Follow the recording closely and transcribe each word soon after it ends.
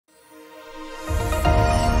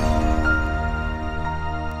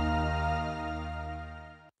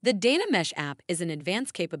The DataMesh app is an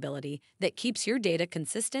advanced capability that keeps your data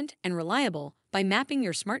consistent and reliable by mapping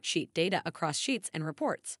your Smartsheet data across sheets and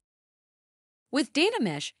reports. With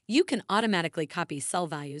DataMesh, you can automatically copy cell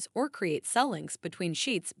values or create cell links between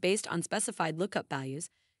sheets based on specified lookup values,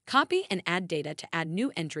 copy and add data to add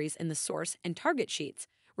new entries in the source and target sheets,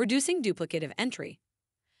 reducing duplicative entry.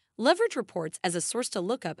 Leverage reports as a source to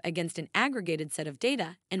look up against an aggregated set of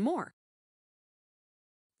data, and more.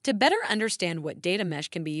 To better understand what DataMesh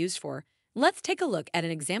can be used for, let's take a look at an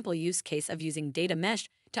example use case of using DataMesh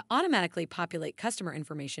to automatically populate customer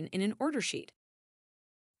information in an order sheet.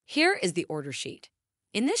 Here is the order sheet.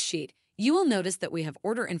 In this sheet, you will notice that we have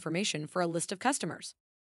order information for a list of customers.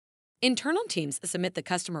 Internal teams submit the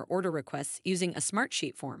customer order requests using a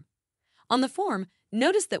Smartsheet form. On the form,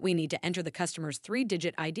 notice that we need to enter the customer's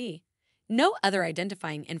 3-digit ID. No other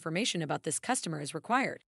identifying information about this customer is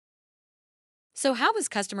required. So how is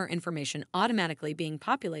customer information automatically being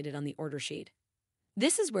populated on the order sheet?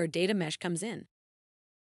 This is where DataMesh comes in.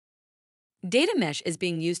 DataMesh is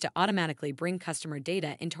being used to automatically bring customer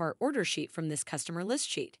data into our order sheet from this customer list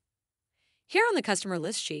sheet. Here on the customer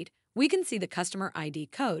list sheet, we can see the customer ID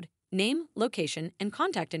code, name, location, and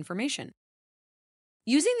contact information.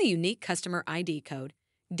 Using the unique customer ID code,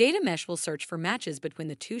 DataMesh will search for matches between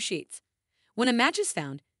the two sheets. When a match is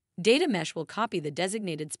found, DataMesh will copy the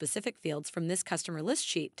designated specific fields from this customer list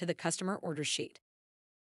sheet to the customer order sheet.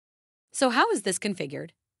 So how is this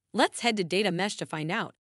configured? Let's head to DataMesh to find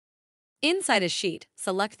out. Inside a sheet,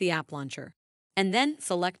 select the app launcher, and then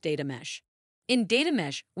select DataMesh. In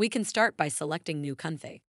DataMesh, we can start by selecting New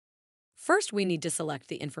Config. First, we need to select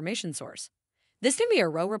the information source. This can be a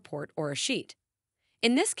row report or a sheet.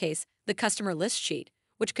 In this case, the customer list sheet,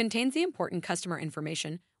 which contains the important customer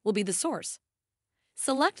information, will be the source.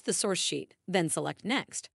 Select the source sheet, then select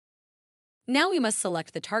Next. Now we must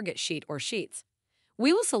select the target sheet or sheets.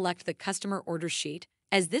 We will select the customer order sheet,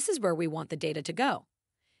 as this is where we want the data to go.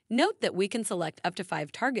 Note that we can select up to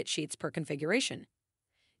 5 target sheets per configuration.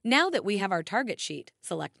 Now that we have our target sheet,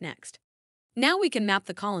 select Next. Now we can map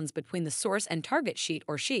the columns between the source and target sheet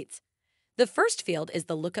or sheets. The first field is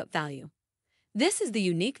the lookup value. This is the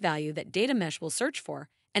unique value that DataMesh will search for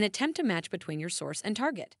and attempt to match between your source and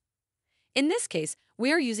target. In this case,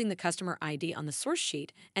 we are using the customer ID on the source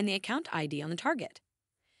sheet and the account ID on the target.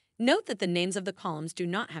 Note that the names of the columns do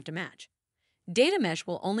not have to match. DataMesh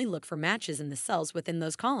will only look for matches in the cells within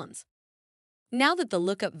those columns. Now that the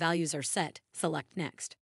lookup values are set, select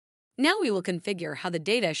Next. Now we will configure how the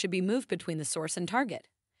data should be moved between the source and target.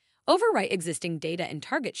 Overwrite existing data in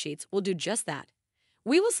target sheets will do just that.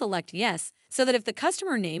 We will select Yes so that if the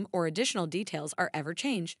customer name or additional details are ever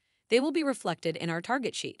changed, they will be reflected in our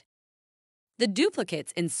target sheet. The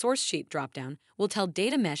Duplicates in Source Sheet dropdown will tell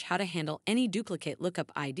DataMesh how to handle any duplicate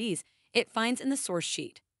lookup IDs it finds in the source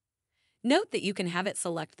sheet. Note that you can have it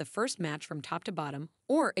select the first match from top to bottom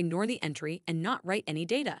or ignore the entry and not write any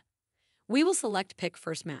data. We will select Pick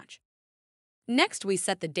First Match. Next, we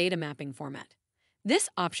set the data mapping format. This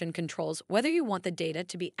option controls whether you want the data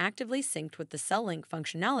to be actively synced with the cell link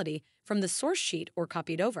functionality from the source sheet or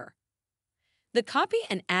copied over. The Copy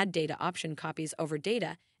and Add Data option copies over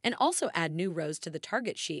data and also add new rows to the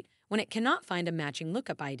target sheet when it cannot find a matching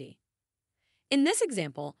lookup ID. In this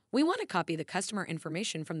example, we want to copy the customer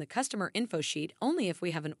information from the customer info sheet only if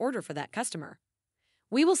we have an order for that customer.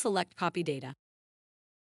 We will select Copy Data.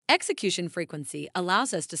 Execution frequency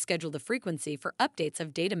allows us to schedule the frequency for updates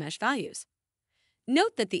of DataMesh values.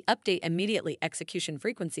 Note that the Update Immediately execution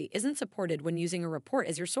frequency isn't supported when using a report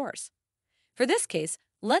as your source. For this case,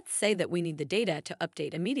 let's say that we need the data to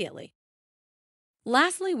update immediately.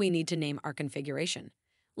 Lastly, we need to name our configuration.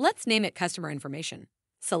 Let's name it Customer Information.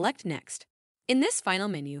 Select Next. In this final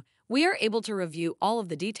menu, we are able to review all of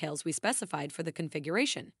the details we specified for the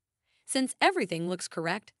configuration. Since everything looks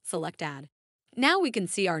correct, select Add. Now we can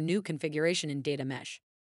see our new configuration in DataMesh.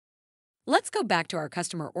 Let's go back to our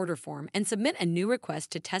customer order form and submit a new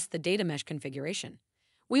request to test the DataMesh configuration.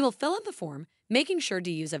 We will fill out the form, making sure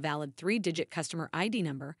to use a valid 3-digit customer ID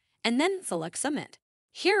number, and then select Submit.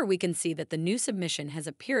 Here we can see that the new submission has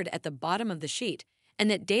appeared at the bottom of the sheet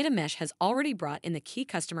and that DataMesh has already brought in the key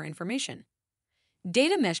customer information.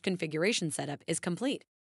 DataMesh configuration setup is complete.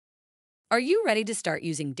 Are you ready to start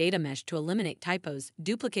using DataMesh to eliminate typos,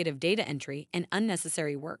 duplicative data entry, and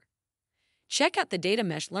unnecessary work? Check out the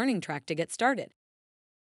DataMesh learning track to get started.